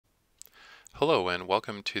Hello and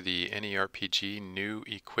welcome to the AnyRPG New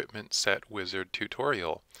Equipment Set Wizard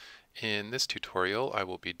tutorial. In this tutorial I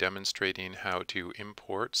will be demonstrating how to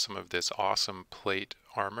import some of this awesome plate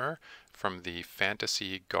armor from the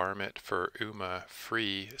Fantasy Garment for Uma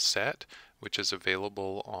free set, which is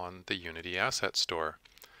available on the Unity Asset Store.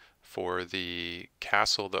 For the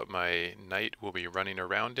castle that my knight will be running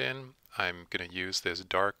around in, I'm going to use this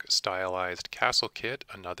dark stylized castle kit,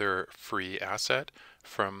 another free asset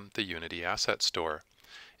from the Unity Asset Store.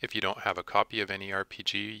 If you don't have a copy of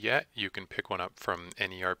AnyRPG yet, you can pick one up from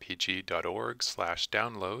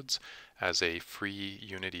anyrpg.org/downloads as a free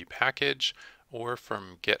Unity package, or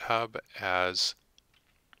from GitHub as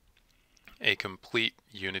a complete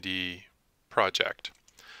Unity project.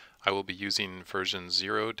 I will be using version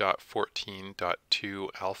 0.14.2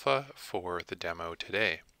 alpha for the demo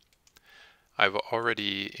today. I've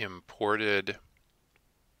already imported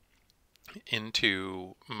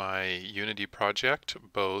into my Unity project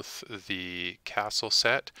both the castle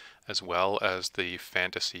set as well as the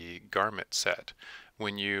fantasy garment set.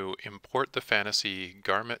 When you import the fantasy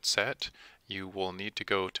garment set, you will need to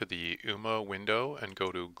go to the UMA window and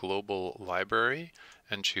go to Global Library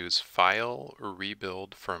and choose File,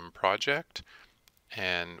 Rebuild from Project.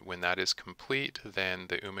 And when that is complete, then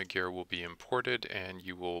the UMA gear will be imported and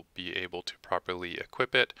you will be able to properly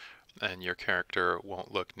equip it, and your character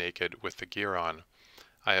won't look naked with the gear on.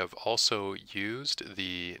 I have also used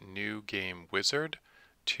the new game wizard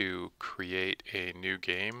to create a new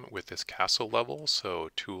game with this castle level.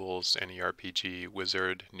 So Tools, AnyRPG,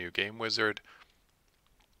 Wizard, New Game Wizard.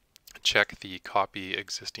 Check the Copy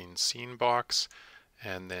Existing Scene box,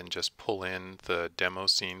 and then just pull in the demo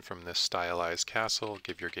scene from this stylized castle,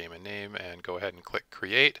 give your game a name, and go ahead and click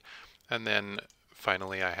Create. And then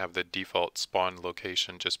finally I have the default spawn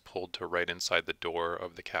location just pulled to right inside the door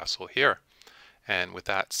of the castle here. And with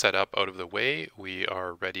that set up out of the way, we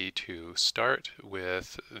are ready to start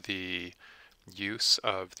with the use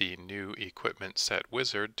of the new equipment set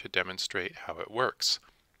wizard to demonstrate how it works.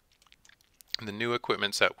 The new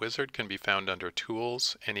equipment set wizard can be found under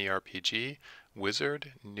Tools, AnyRPG,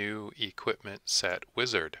 Wizard, New Equipment Set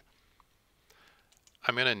Wizard.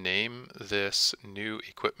 I'm going to name this new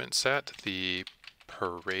equipment set the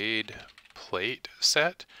Parade Plate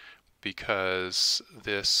set, because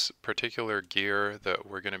this particular gear that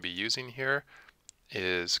we're going to be using here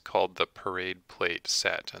is called the Parade Plate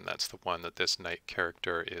set, and that's the one that this knight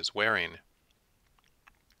character is wearing.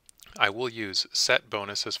 I will use set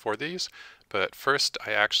bonuses for these, but first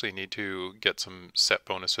I actually need to get some set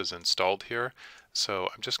bonuses installed here. So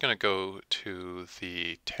I'm just going to go to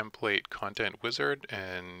the template content wizard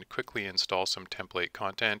and quickly install some template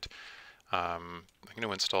content. I'm going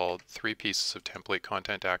to install 3 pieces of template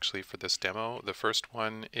content actually for this demo. The first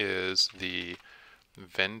one is the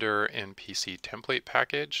vendor NPC template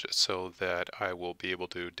package, so that I will be able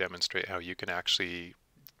to demonstrate how you can actually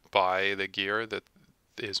buy the gear that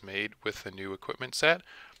is made with the new equipment set.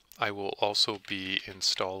 I will also be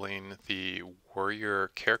installing the warrior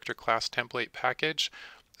character class template package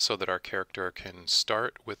so that our character can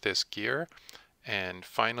start with this gear. And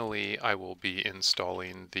finally, I will be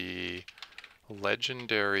installing the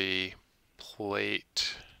legendary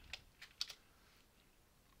plate,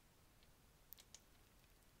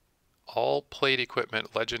 all plate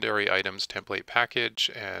equipment legendary items template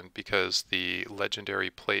package, and because the legendary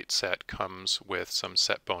plate set comes with some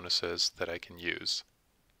set bonuses that I can use.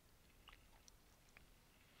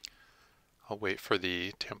 I'll wait for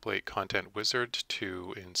the template content wizard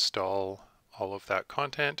to install all of that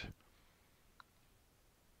content.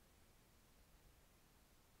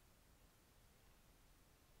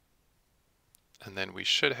 And then we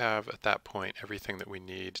should have at that point everything that we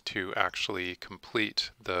need to actually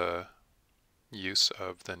complete the use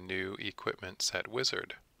of the new equipment set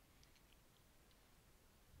wizard.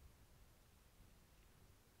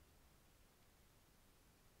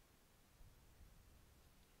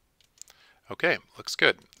 Okay, looks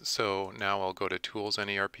good. So now I'll go to Tools,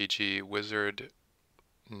 AnyRPG, Wizard,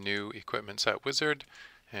 New Equipment Set Wizard,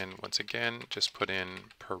 and once again just put in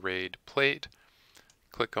Parade Plate.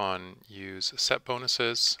 Click on Use Set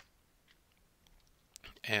Bonuses,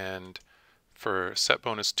 and for Set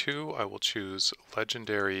Bonus 2 I will choose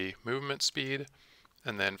Legendary Movement Speed,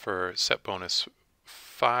 and then for Set Bonus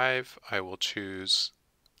 5 I will choose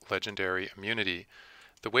Legendary Immunity.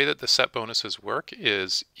 The way that the set bonuses work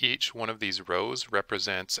is each one of these rows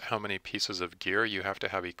represents how many pieces of gear you have to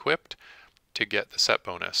have equipped to get the set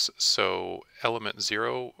bonus. So element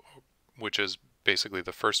 0, which is basically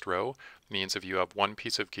the first row, means if you have 1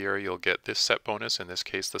 piece of gear you'll get this set bonus. In this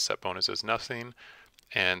case the set bonus is nothing.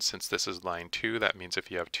 And since this is line 2, that means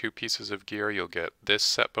if you have 2 pieces of gear, you'll get this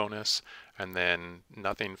set bonus, and then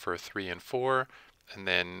nothing for 3 and 4. And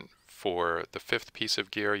then for the 5th piece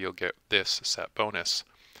of gear, you'll get this set bonus.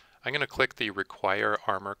 I'm going to click the Require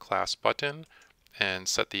Armor Class button and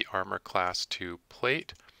set the armor class to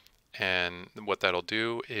plate. And what that'll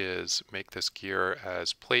do is make this gear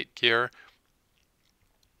as plate gear,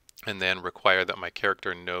 and then require that my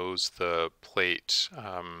character knows the plate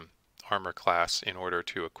armor class in order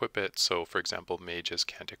to equip it. So for example, mages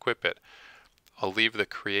can't equip it. I'll leave the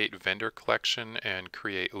create vendor collection and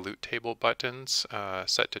create loot table buttons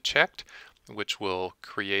set to checked, which will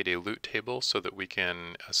create a loot table so that we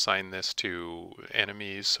can assign this to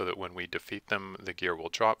enemies so that when we defeat them, the gear will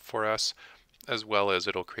drop for us, as well as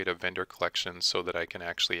it'll create a vendor collection so that I can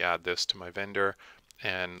actually add this to my vendor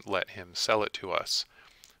and let him sell it to us.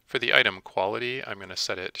 For the item quality, I'm going to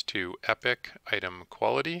set it to epic item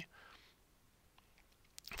quality.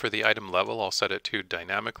 For the item level, I'll set it to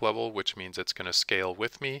dynamic level, which means it's going to scale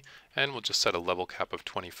with me, and we'll just set a level cap of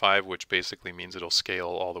 25, which basically means it'll scale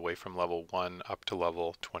all the way from level 1 up to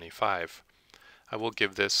level 25. I will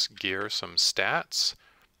give this gear some stats,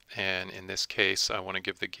 and in this case I want to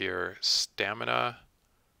give the gear stamina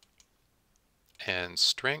and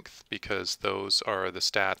strength because those are the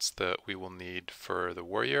stats that we will need for the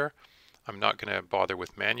warrior. I'm not going to bother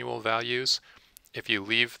with manual values. If you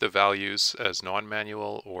leave the values as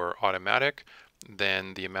non-manual or automatic,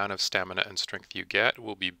 then the amount of stamina and strength you get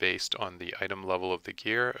will be based on the item level of the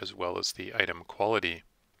gear as well as the item quality.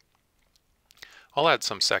 I'll add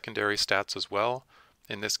some secondary stats as well.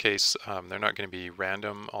 In this case, they're not going to be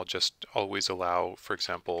random. I'll just always allow, for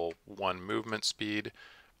example, 1 movement speed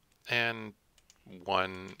and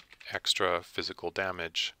 1 extra physical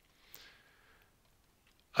damage.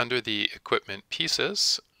 Under the equipment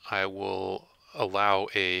pieces, I will allow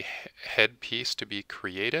a head piece to be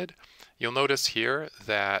created. You'll notice here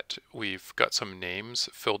that we've got some names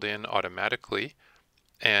filled in automatically,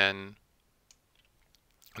 and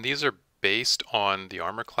these are based on the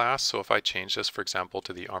armor class. So if I change this, for example,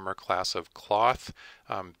 to the armor class of cloth,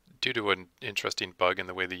 due to an interesting bug in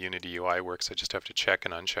the way the Unity UI works, I just have to check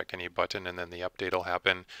and uncheck any button and then the update will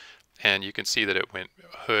happen. And you can see that it went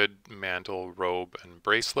hood, mantle, robe, and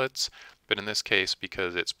bracelets. But in this case,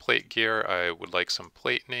 because it's plate gear, I would like some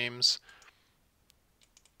plate names.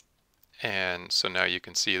 And so now you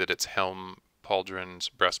can see that it's helm, pauldrons,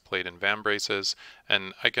 breastplate, and vambraces.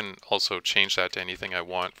 And I can also change that to anything I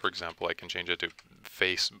want. For example, I can change it to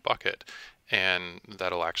face bucket, and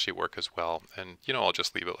that'll actually work as well. And I'll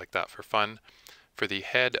just leave it like that for fun. For the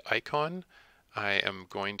head icon, I am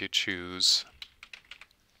going to choose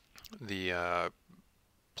the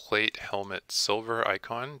plate helmet silver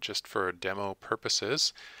icon just for demo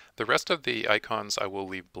purposes. The rest of the icons I will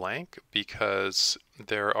leave blank because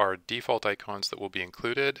there are default icons that will be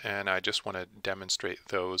included, and I just want to demonstrate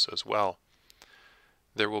those as well.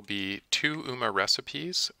 There will be 2 UMA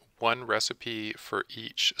recipes, 1 recipe for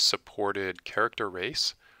each supported character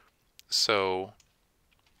race. So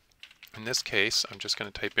in this case, I'm just going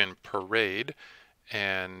to type in parade,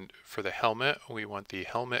 and for the helmet, we want the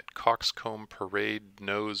helmet coxcomb parade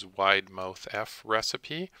nose wide mouth F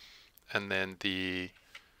recipe, and then the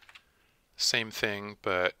same thing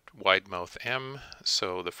but wide mouth M.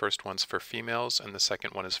 So the first one's for females and the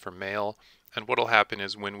second one is for male. And what will happen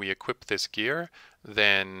is when we equip this gear,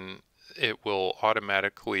 then it will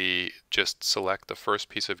automatically just select the first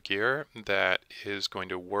piece of gear that is going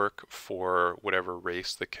to work for whatever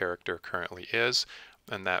race the character currently is.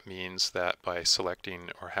 And that means that by selecting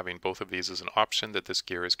or having both of these as an option, that this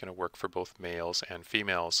gear is going to work for both males and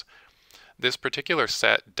females. This particular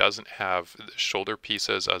set doesn't have shoulder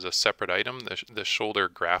pieces as a separate item. The shoulder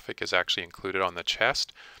graphic is actually included on the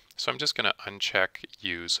chest. So I'm just going to uncheck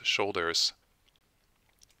use shoulders.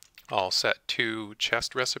 I'll set 2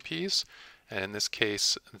 chest recipes, and in this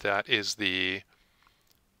case that is the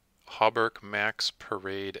Hauberk Max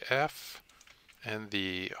Parade F and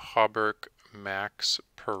the Hauberk Max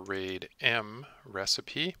Parade M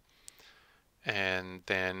recipe. And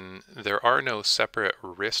then there are no separate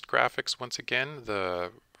wrist graphics once again.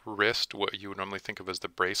 The wrist, what you would normally think of as the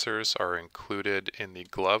bracers, are included in the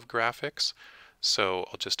glove graphics. So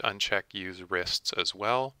I'll just uncheck use wrists as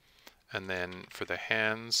well. And then for the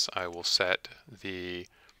hands, I will set the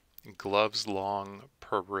gloves long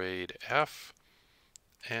parade F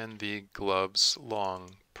and the gloves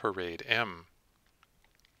long parade M.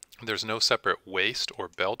 There's no separate waist or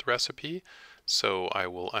belt recipe, so I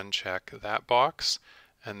will uncheck that box.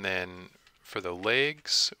 And then for the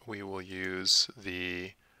legs, we will use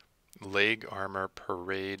the leg armor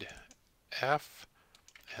parade F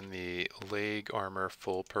and the leg armor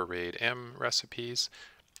full parade M recipes,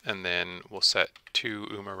 and then we'll set 2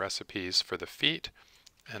 UMA recipes for the feet,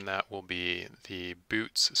 and that will be the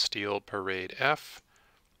boots steel parade F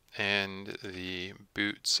and the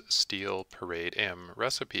boots steel parade M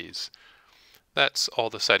recipes. That's all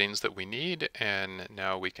the settings that we need, and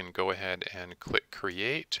now we can go ahead and click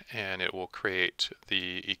create, and it will create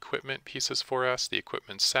the equipment pieces for us, the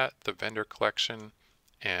equipment set, the vendor collection,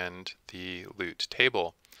 and the loot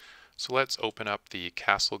table. So let's open up the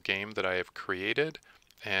castle game that I have created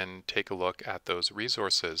and take a look at those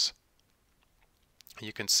resources.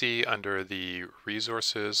 You can see under the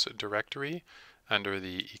resources directory, under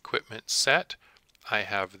the equipment set, I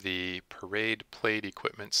have the parade plate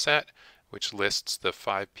equipment set, which lists the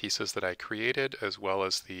 5 pieces that I created, as well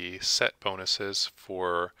as the set bonuses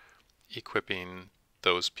for equipping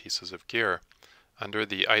those pieces of gear. Under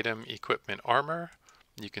the item equipment armor,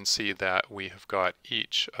 you can see that we have got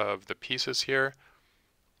each of the pieces here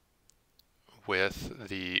with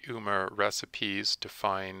the UMA recipes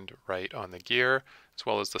defined right on the gear, as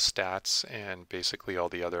well as the stats and basically all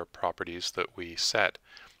the other properties that we set.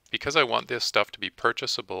 Because I want this stuff to be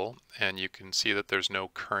purchasable, and you can see that there's no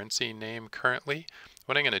currency name currently,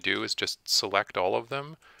 what I'm going to do is just select all of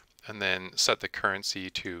them and then set the currency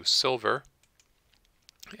to silver.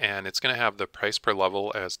 And it's going to have the price per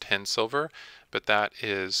level as 10 silver, but that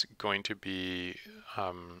is going to be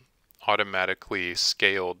automatically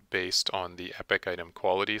scaled based on the epic item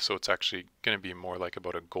quality, so it's actually going to be more like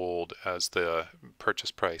about a gold as the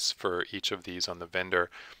purchase price for each of these on the vendor.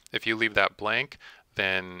 If you leave that blank,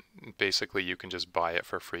 then basically you can just buy it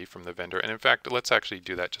for free from the vendor. And in fact, let's actually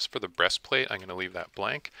do that just for the breastplate. I'm going to leave that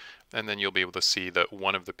blank, and then you'll be able to see that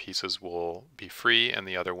one of the pieces will be free and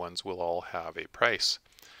the other ones will all have a price.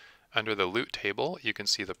 Under the loot table, you can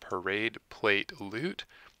see the parade plate loot,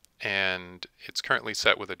 and it's currently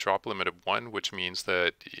set with a drop limit of 1, which means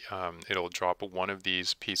that it'll drop 1 of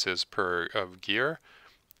these pieces per of gear,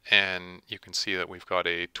 and you can see that we've got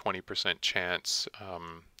a 20% chance.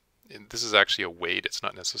 This is actually a weight, it's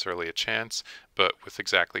not necessarily a chance, but with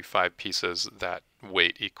exactly 5 pieces, that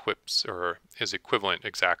weight equips or is equivalent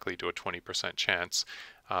exactly to a 20% chance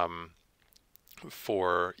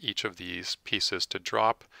for each of these pieces to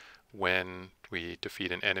drop when we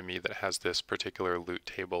defeat an enemy that has this particular loot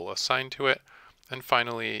table assigned to it. And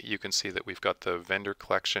finally, you can see that we've got the vendor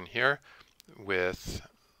collection here with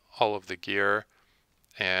all of the gear,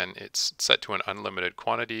 and it's set to an unlimited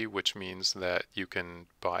quantity, which means that you can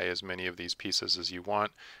buy as many of these pieces as you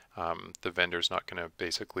want. The vendor's not going to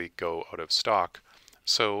basically go out of stock.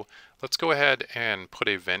 So let's go ahead and put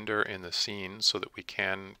a vendor in the scene so that we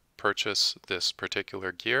can purchase this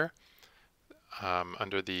particular gear.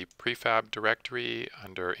 Under the prefab directory,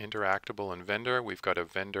 under interactable and vendor, we've got a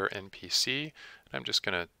vendor NPC, and I'm just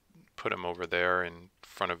going to put him over there in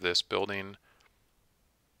front of this building.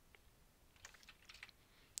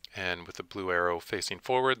 And with the blue arrow facing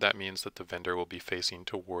forward, that means that the vendor will be facing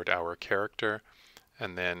toward our character.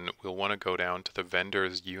 And then we'll want to go down to the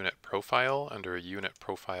vendor's unit profile. Under unit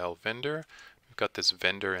profile vendor, we've got this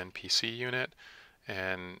vendor NPC unit,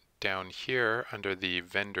 and down here under the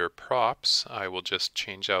vendor props, I will just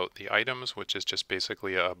change out the items, which is just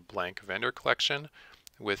basically a blank vendor collection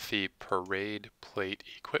with the parade plate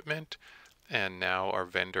equipment. And now our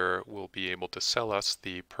vendor will be able to sell us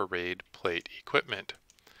the parade plate equipment.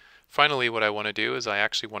 Finally, what I want to do is I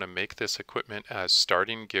actually want to make this equipment as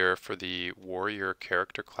starting gear for the warrior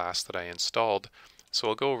character class that I installed. So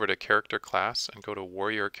I'll go over to character class and go to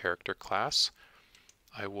warrior character class.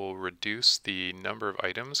 I will reduce the number of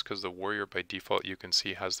items because the warrior by default, you can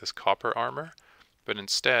see, has this copper armor, but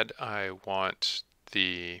instead I want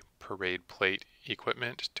the parade plate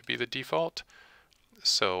equipment to be the default.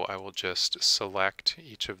 So I will just select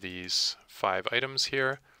each of these 5 items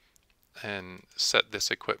here and set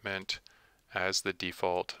this equipment as the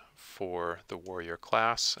default for the warrior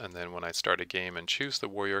class, and then when I start a game and choose the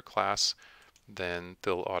warrior class, then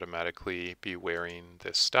they'll automatically be wearing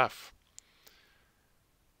this stuff.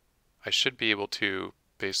 I should be able to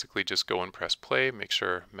basically just go and press play, make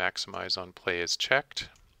sure maximize on play is checked,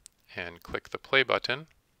 and click the play button.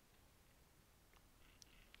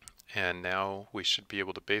 And now we should be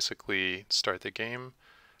able to basically start the game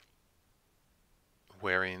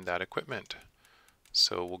wearing that equipment.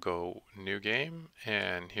 So we'll go new game,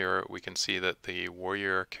 and here we can see that the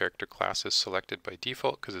warrior character class is selected by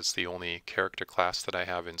default because it's the only character class that I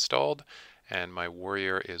have installed, and my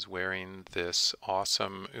warrior is wearing this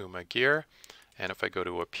awesome UMA gear. And if I go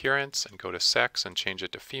to appearance and go to sex and change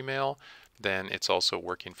it to female, then it's also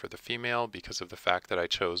working for the female because of the fact that I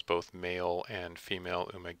chose both male and female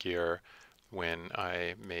UMA gear when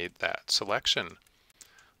I made that selection.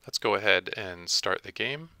 Let's go ahead and start the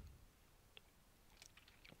game.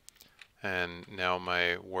 And now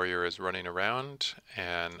my warrior is running around,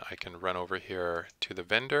 and I can run over here to the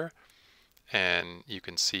vendor, and you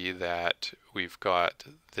can see that we've got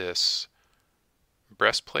this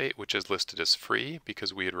breastplate, which is listed as free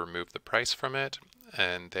because we had removed the price from it,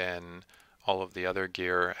 and then all of the other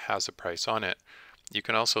gear has a price on it. You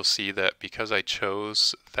can also see that because I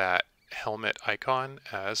chose that helmet icon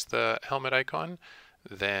as the helmet icon,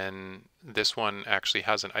 then this one actually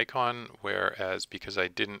has an icon, whereas because I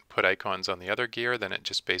didn't put icons on the other gear, then it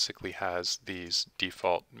just basically has these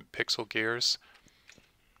default pixel gears.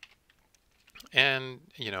 And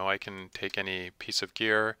I can take any piece of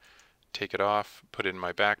gear, take it off, put it in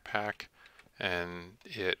my backpack, and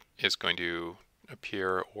it is going to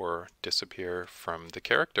appear or disappear from the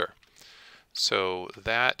character. So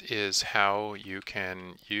that is how you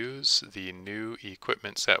can use the new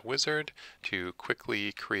equipment set wizard to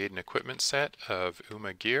quickly create an equipment set of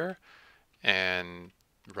UMA gear and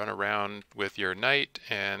run around with your knight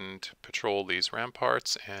and patrol these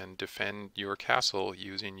ramparts and defend your castle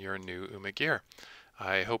using your new UMA gear.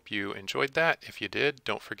 I hope you enjoyed that. If you did,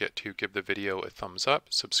 don't forget to give the video a thumbs up,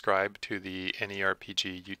 subscribe to the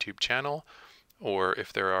AnyRPG YouTube channel, or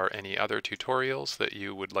if there are any other tutorials that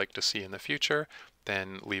you would like to see in the future,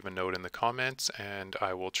 then leave a note in the comments and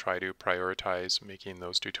I will try to prioritize making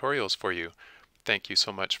those tutorials for you. Thank you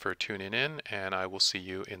so much for tuning in, and I will see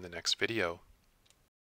you in the next video.